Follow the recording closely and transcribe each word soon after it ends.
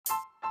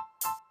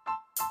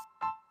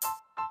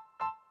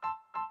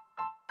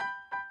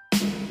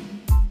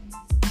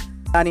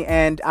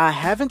And I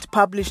haven't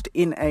published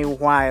in a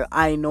while.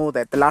 I know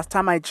that. The last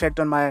time I checked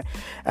on my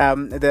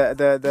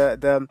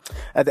the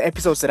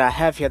episodes that I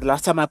have here, the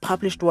last time I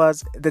published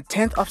was the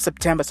 10th of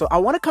September. So I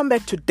want to come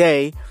back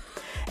today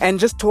and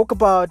just talk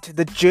about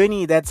the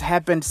journey that's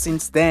happened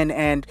since then,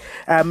 and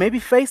maybe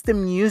face the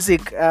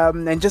music,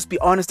 and just be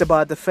honest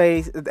about the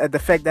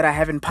fact that I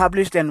haven't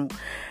published. And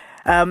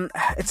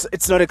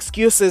it's not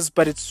excuses,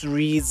 but it's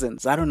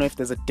reasons. I don't know if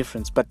there's a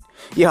difference, but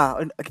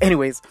yeah.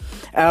 Anyways,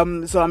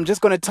 so I'm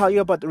just going to tell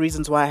you about the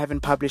reasons why I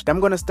haven't published. I'm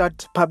going to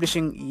start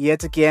publishing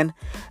yet again.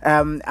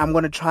 I'm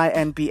going to try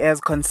and be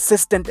as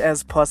consistent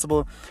as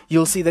possible.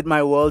 You'll see that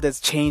my world has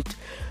changed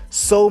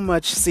so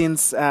much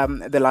since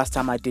the last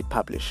time I did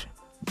publish.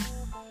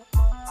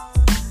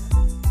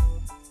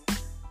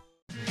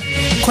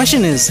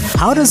 Question is,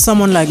 how does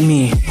someone like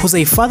me, who's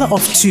a father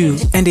of two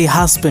and a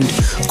husband,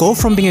 go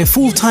from being a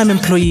full-time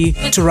employee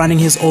to running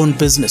his own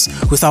business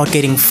without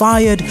getting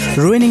fired,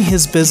 ruining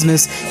his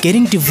business,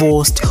 getting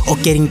divorced, or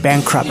getting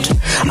bankrupt?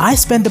 I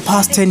spent the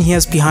past 10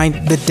 years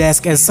behind the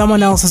desk as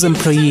someone else's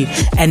employee,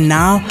 and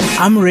now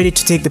I'm ready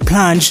to take the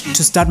plunge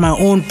to start my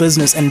own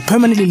business and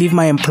permanently leave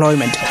my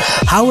employment.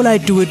 How will I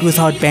do it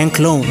without bank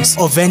loans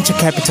or venture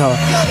capital?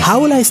 How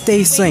will I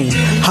stay sane?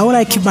 How will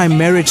I keep my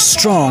marriage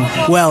strong?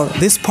 Well,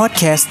 this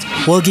podcast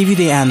will give you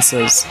the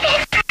answers.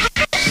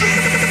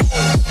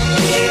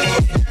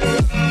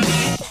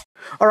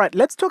 Alright,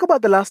 let's talk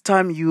about the last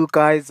time you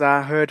guys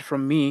heard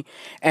from me,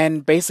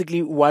 and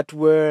basically what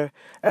were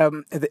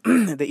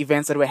the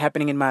events that were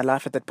happening in my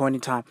life at that point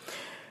in time.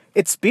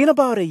 It's been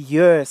about a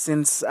year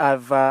since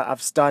I've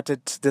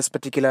started this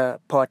particular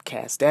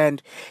podcast,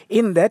 and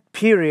in that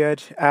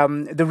period,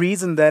 the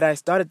reason that I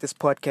started this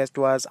podcast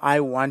was I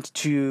want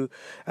to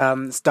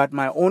start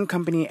my own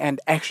company and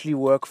actually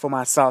work for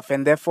myself,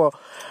 and therefore,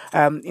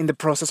 in the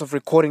process of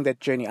recording that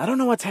journey, I don't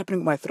know what's happening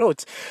with my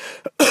throat.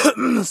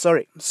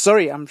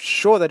 Sorry, I'm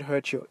sure that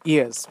hurt your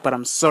ears, but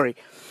I'm sorry.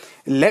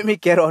 Let me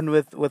get on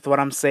with what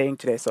I'm saying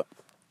today. So,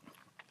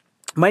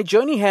 my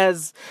journey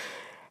has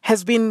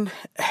been.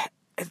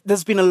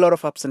 There's been a lot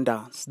of ups and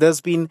downs. There's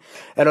been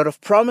a lot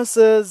of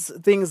promises,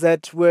 things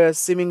that were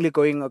seemingly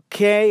going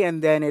okay,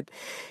 and then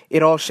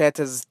it all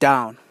shatters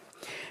down.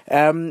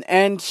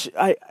 And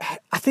I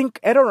think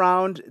at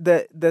around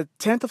the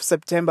 10th of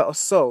September or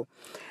so,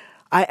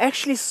 I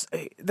actually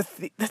the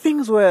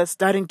things were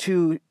starting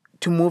to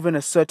move in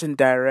a certain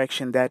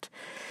direction that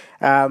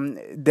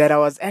I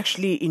was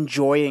actually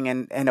enjoying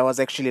and I was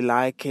actually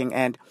liking.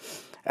 And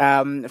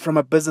from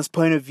a business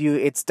point of view,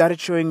 it started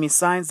showing me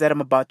signs that I'm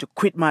about to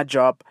quit my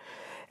job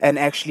and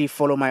actually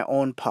follow my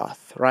own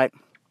path, right?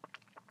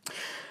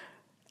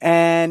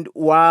 And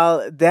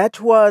while that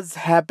was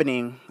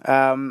happening,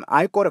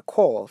 I got a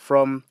call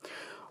from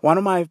one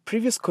of my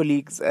previous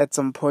colleagues at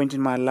some point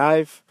in my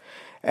life,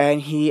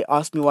 and he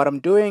asked me what I'm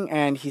doing,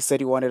 and he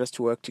said he wanted us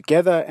to work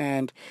together,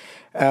 and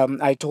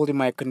I told him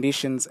my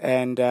conditions,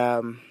 and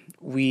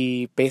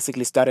we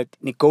basically started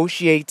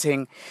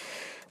negotiating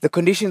the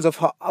conditions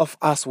of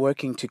us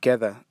working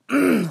together.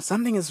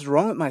 Something is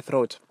wrong with my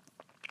throat.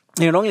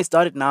 And it only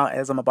started now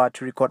as I'm about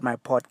to record my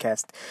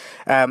podcast,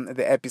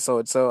 the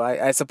episode. So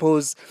I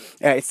suppose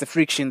it's the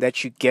friction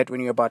that you get when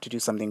you're about to do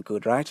something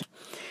good, right?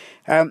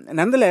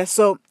 Nonetheless,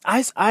 so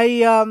I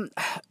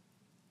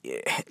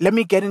let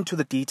me get into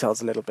the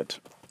details a little bit.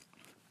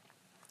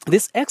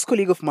 This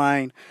ex-colleague of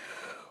mine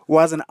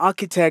was an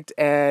architect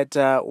at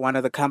one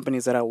of the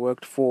companies that I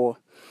worked for.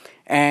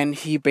 And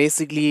he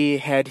basically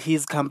had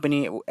his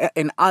company,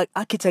 an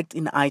architect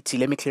in IT.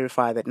 Let me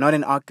clarify that.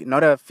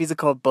 Not a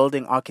physical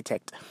building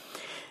architect.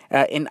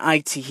 In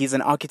IT, he's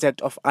an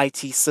architect of IT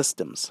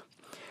systems.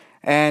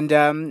 And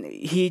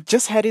he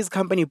just had his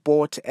company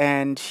bought,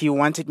 and he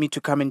wanted me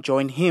to come and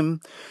join him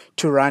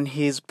to run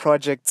his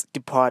projects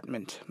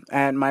department.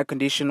 And my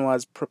condition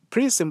was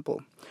pretty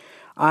simple.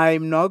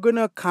 I'm not going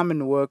to come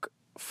and work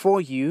for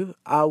you.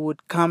 I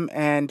would come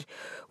and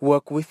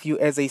work with you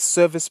as a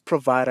service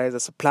provider, as a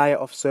supplier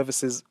of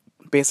services,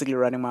 basically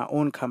running my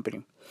own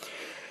company.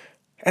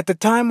 At the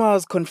time, I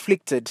was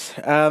conflicted.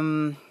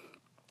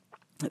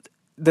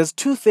 There's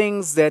two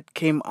things that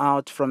came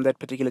out from that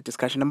particular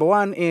discussion. Number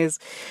one is,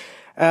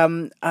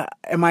 am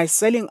I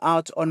selling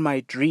out on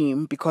my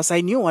dream because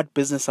I knew what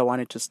business I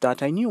wanted to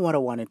start, I knew what I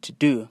wanted to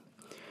do?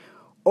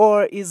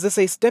 Or is this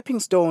a stepping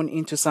stone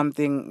into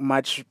something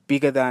much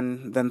bigger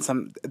than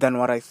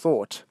what I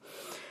thought?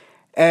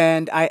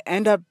 And I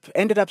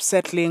ended up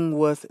settling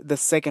with the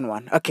second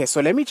one. Okay,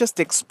 so let me just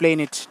explain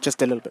it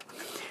just a little bit.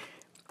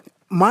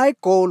 My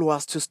goal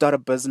was to start a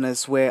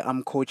business where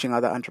I'm coaching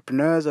other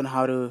entrepreneurs on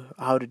how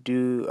to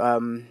do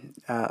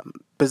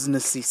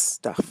businessy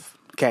stuff.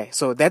 Okay,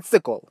 so that's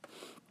the goal,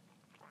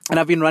 and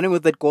I've been running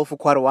with that goal for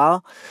quite a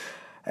while.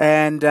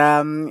 And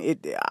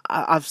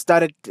I've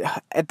started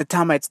at the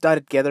time. I'd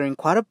started gathering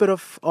quite a bit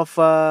of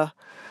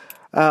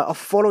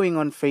following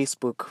on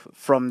Facebook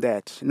from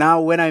that. Now,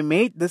 when I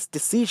made this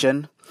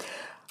decision,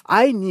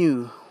 I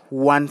knew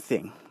one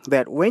thing,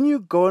 that when you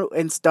go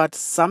and start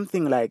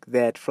something like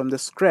that from the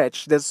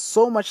scratch, there's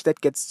so much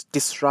that gets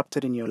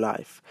disrupted in your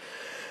life.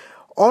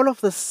 all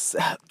of this,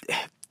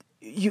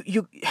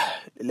 you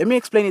let me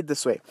explain it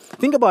this way.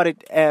 Think about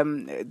it.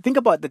 Think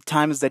about the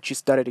times that you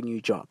started a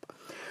new job.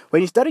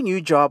 When you start a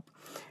new job,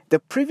 the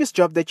previous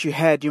job that you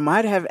had, you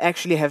might have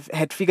actually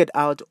had figured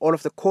out all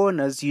of the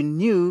corners. You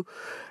knew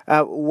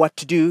what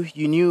to do.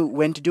 You knew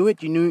when to do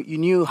it. You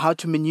knew how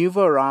to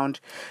maneuver around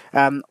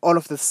all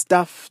of the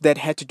stuff that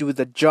had to do with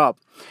the job.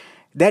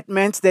 That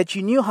meant that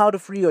you knew how to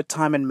free your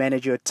time and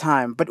manage your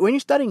time. But when you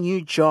start a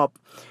new job,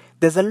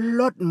 there's a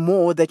lot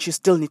more that you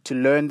still need to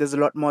learn. There's a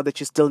lot more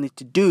that you still need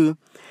to do.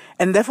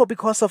 And therefore,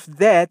 because of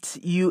that,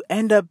 you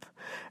end up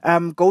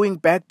going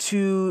back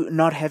to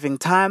not having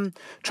time,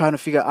 trying to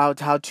figure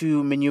out how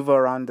to maneuver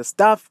around the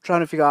stuff,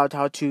 trying to figure out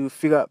how to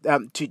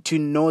to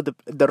know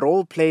the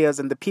role players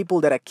and the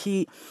people that are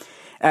key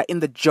in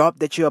the job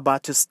that you're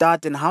about to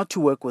start, and how to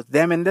work with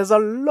them. And there's a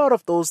lot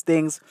of those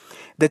things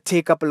that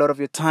take up a lot of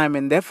your time.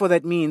 And therefore,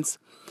 that means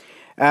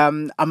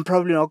I'm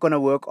probably not going to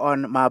work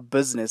on my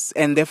business.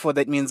 And therefore,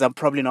 that means I'm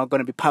probably not going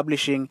to be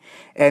publishing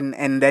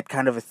and that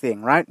kind of a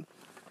thing, right?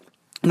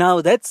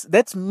 Now,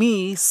 that's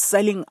me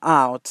selling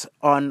out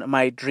on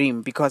my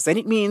dream, because then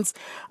it means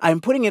I'm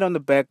putting it on the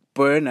back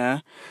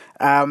burner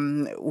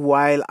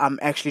while I'm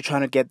actually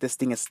trying to get this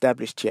thing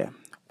established here.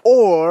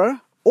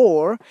 Or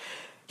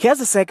here's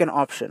the second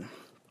option.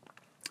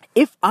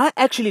 If I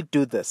actually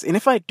do this, and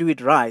if I do it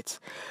right,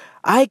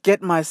 I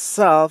get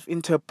myself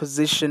into a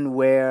position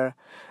where,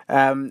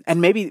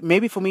 and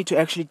maybe for me to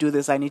actually do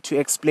this, I need to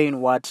explain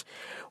what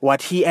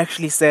he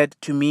actually said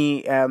to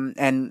me,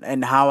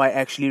 and how I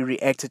actually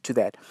reacted to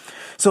that.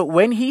 So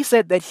when he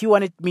said that he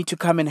wanted me to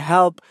come and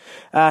help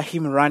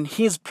him run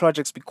his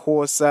projects,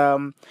 because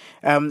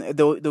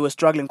they were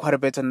struggling quite a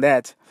bit on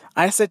that,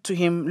 I said to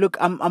him, look,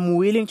 I'm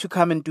willing to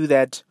come and do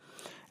that,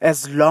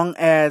 as long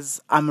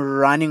as I'm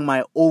running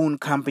my own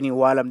company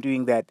while I'm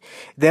doing that.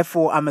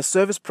 Therefore, I'm a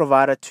service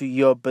provider to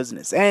your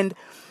business. And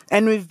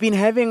we've been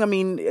having,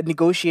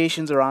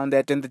 negotiations around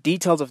that, and the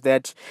details of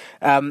that,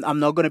 I'm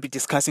not going to be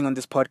discussing on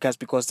this podcast,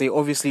 because they're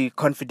obviously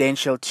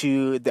confidential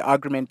to the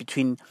agreement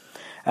between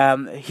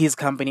his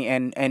company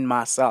and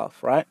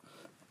myself, right?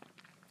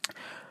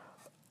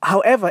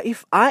 However,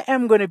 if I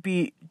am going to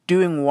be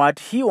doing what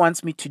he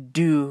wants me to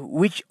do,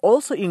 which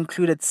also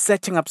included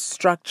setting up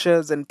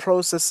structures and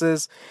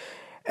processes,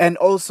 and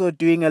also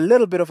doing a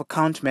little bit of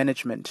account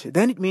management,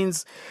 then it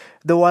means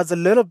there was a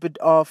little bit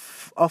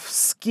of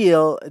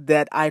skill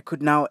that I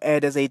could now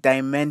add as a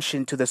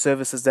dimension to the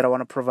services that I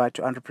want to provide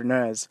to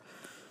entrepreneurs.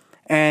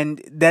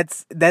 And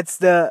that's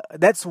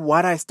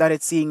what I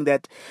started seeing,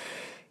 that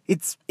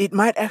it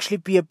might actually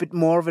be a bit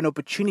more of an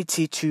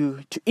opportunity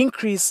to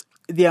increase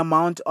the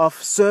amount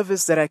of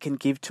service that I can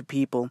give to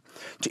people,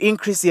 to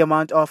increase the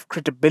amount of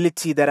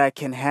credibility that I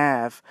can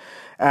have,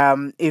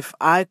 if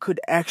I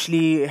could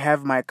actually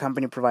have my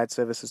company provide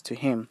services to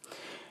him.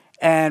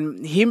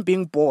 And him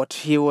being bought,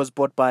 he was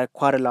bought by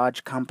quite a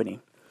large company.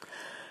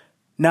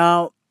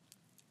 Now,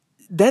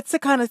 that's the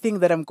kind of thing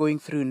that I'm going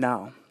through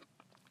now.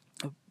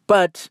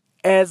 But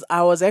as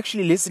I was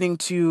actually listening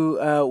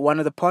to one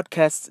of the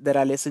podcasts that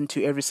I listen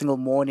to every single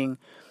morning,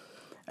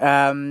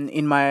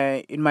 in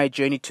my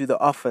journey to the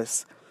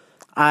office,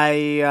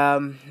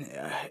 the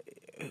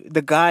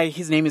guy,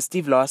 his name is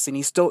Steve Lawson.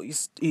 He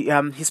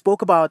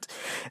spoke about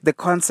the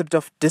concept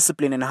of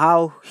discipline, and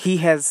how he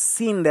has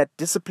seen that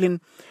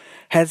discipline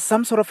has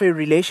some sort of a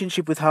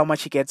relationship with how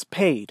much he gets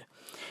paid.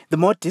 The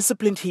more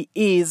disciplined he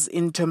is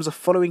in terms of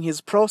following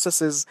his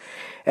processes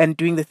and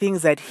doing the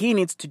things that he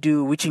needs to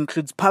do, which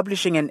includes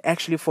publishing, and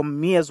actually for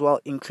me as well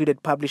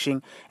included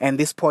publishing, and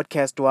this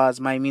podcast was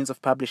my means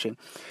of publishing.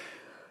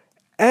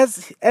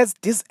 As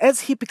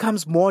he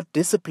becomes more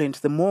disciplined,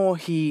 the more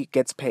he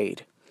gets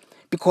paid,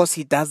 because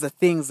he does the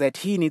things that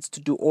he needs to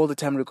do all the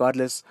time,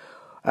 regardless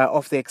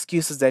of the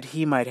excuses that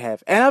he might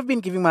have. And I've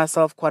been giving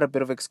myself quite a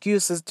bit of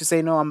excuses to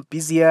say, no, I'm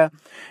busier.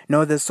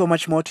 No, there's so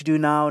much more to do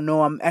now.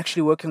 No, I'm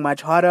actually working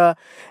much harder,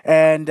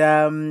 and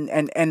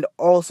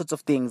all sorts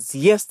of things.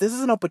 Yes, this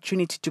is an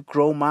opportunity to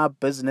grow my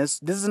business.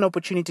 This is an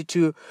opportunity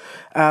to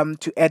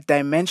add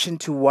dimension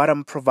to what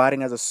I'm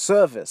providing as a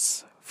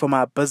service for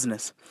my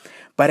business.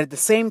 But at the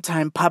same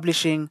time,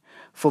 publishing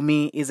for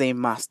me is a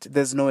must.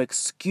 There's no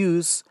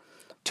excuse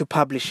to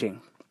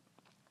publishing.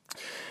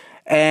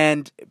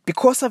 And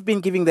because I've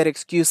been giving that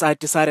excuse, I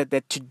decided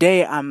that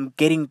today I'm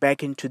getting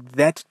back into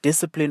that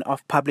discipline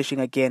of publishing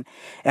again,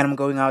 and I'm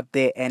going out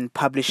there and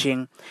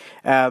publishing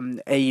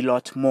a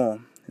lot more.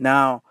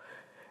 Now,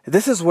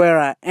 this is where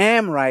I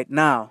am right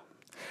now.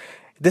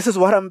 This is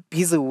what I'm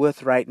busy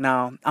with right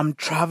now. I'm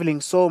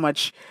traveling so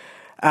much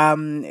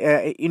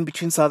in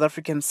between South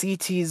African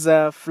cities,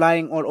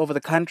 flying all over the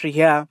country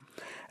here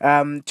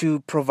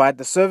to provide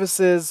the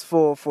services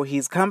for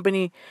his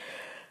company.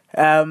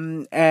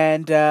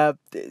 That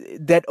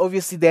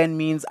obviously then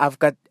means I've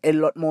got a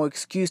lot more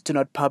excuse to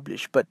not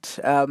publish, but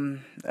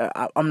I'm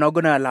not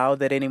going to allow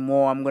that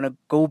anymore. I'm going to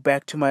go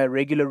back to my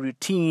regular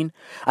routine.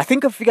 I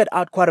think I've figured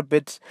out quite a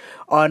bit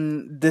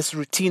on this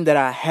routine that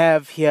I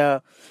have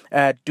here,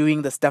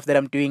 doing the stuff that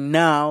I'm doing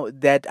now,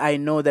 that I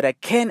know that I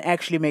can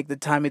actually make the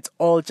time. It's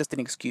all just an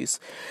excuse.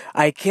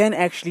 I can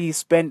actually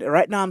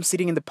right now I'm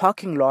sitting in the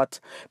parking lot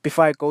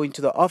before I go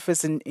into the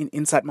office and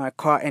inside my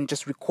car and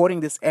just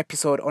recording this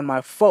episode on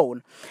my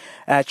phone.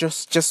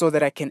 Just so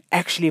that I can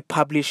actually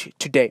publish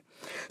today.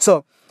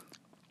 So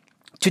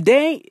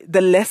today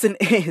the lesson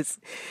is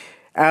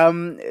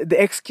the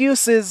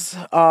excuses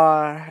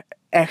are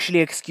actually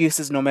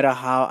excuses no matter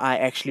how I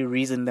actually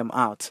reason them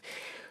out.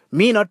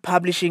 Me not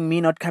publishing,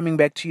 me not coming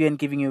back to you and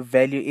giving you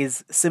value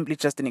is simply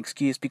just an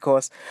excuse,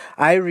 because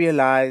I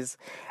realize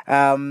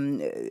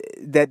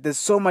that there's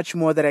so much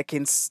more that I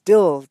can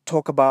still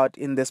talk about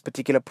in this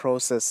particular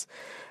process.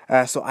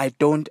 So I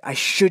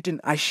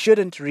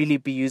shouldn't really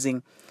be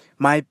using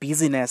my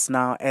busyness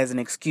now as an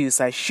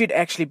excuse. I should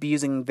actually be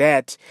using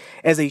that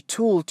as a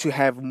tool to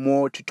have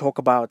more to talk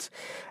about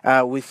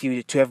with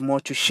you, to have more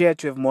to share,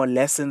 to have more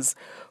lessons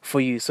for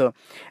you. So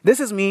this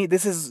is me.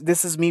 This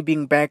is me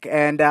being back,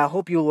 and I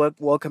hope you'll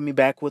welcome me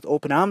back with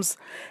open arms.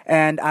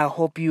 And I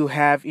hope you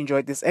have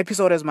enjoyed this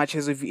episode as much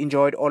as you've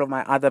enjoyed all of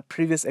my other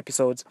previous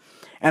episodes.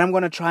 And I'm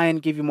going to try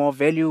and give you more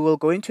value. We'll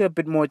go into a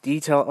bit more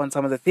detail on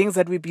some of the things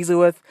that we're busy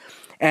with,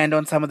 and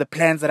on some of the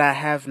plans that I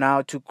have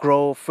now to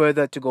grow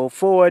further, to go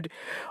forward,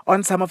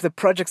 on some of the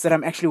projects that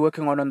I'm actually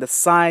working on the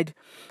side,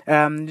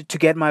 to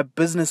get my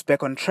business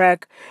back on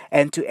track,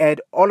 and to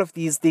add all of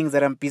these things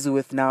that I'm busy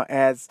with now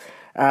as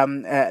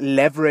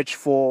leverage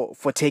for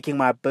taking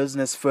my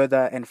business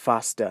further and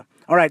faster.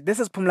 All right, this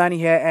is Pumlani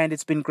here, and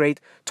it's been great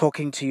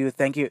talking to you.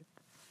 Thank you.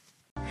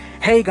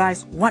 Hey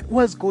guys, what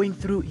was going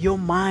through your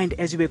mind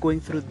as you were going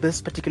through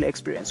this particular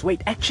experience?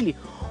 Wait, actually,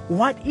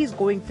 what is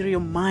going through your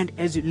mind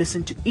as you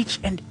listen to each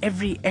and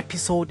every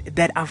episode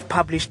that I've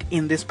published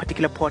in this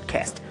particular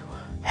podcast?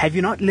 Have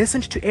you not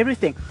listened to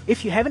everything?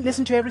 If you haven't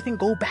listened to everything,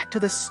 go back to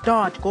the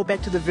start, go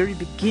back to the very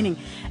beginning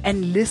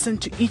and listen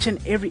to each and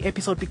every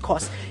episode,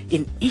 because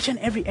in each and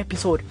every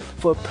episode,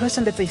 for a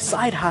person that's a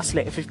side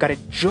hustler, if you've got a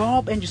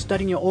job and you're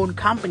starting your own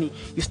company,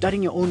 you're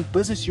starting your own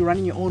business, you're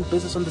running your own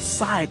business on the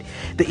side,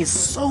 there is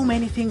so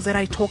many things that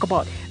I talk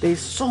about. There is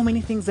so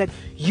many things that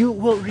you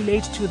will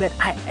relate to, that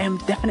I am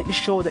definitely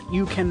sure that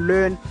you can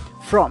learn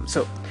from.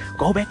 So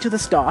go back to the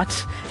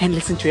start and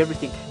listen to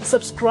everything.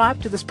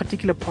 Subscribe to this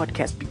particular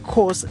podcast,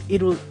 because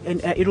it will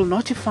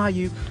notify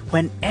you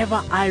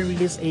whenever I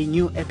release a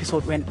new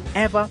episode,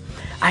 whenever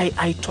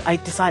I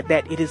decide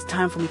that it is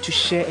time for me to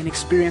share an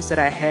experience that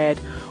I had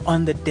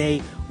on the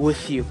day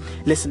with you.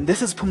 Listen,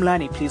 this is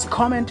Pumlani. Please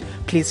comment,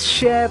 please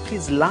share,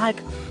 please like,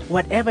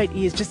 whatever it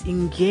is, just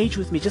engage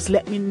with me. Just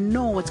let me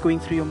know what's going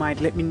through your mind.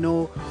 Let me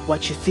know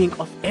what you think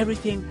of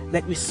everything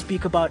that we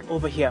speak about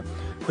over here.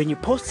 When you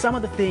post some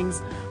of the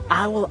things,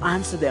 I will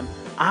answer them.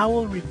 I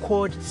will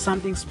record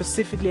something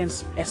specifically and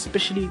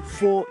especially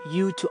for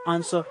you to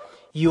answer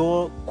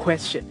your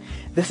question.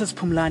 This is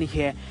Pumlani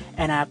here,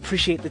 and I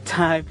appreciate the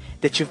time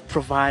that you've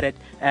provided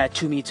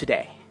to me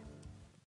today.